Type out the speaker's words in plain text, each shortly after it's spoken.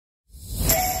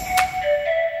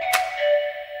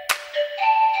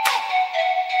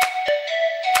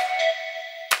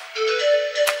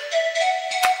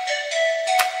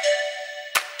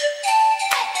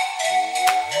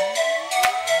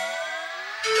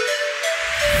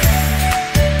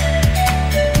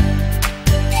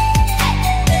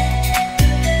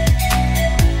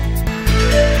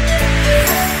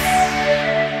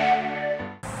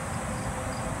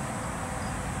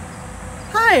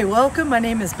Hi, welcome. My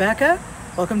name is Becca.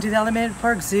 Welcome to the Alameda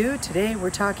Park Zoo. Today we're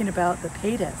talking about the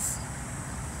petas.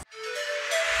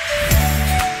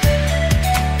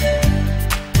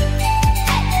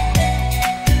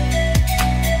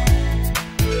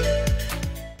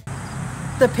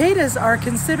 The petas are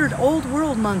considered old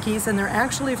world monkeys, and they're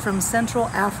actually from Central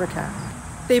Africa.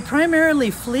 They primarily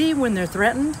flee when they're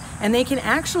threatened, and they can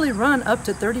actually run up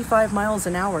to 35 miles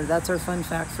an hour. That's our fun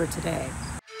fact for today.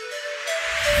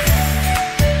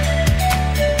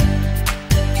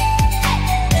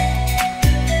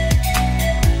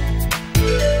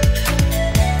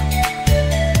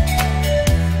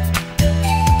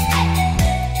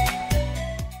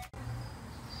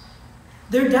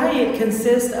 Their diet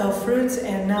consists of fruits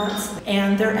and nuts,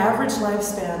 and their average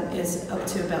lifespan is up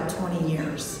to about 20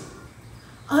 years.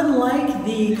 Unlike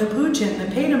the capuchin, the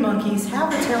peta monkeys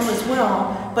have a tail as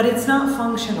well, but it's not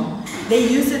functional. They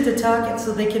use it to tuck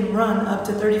so they can run up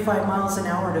to 35 miles an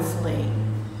hour to flee.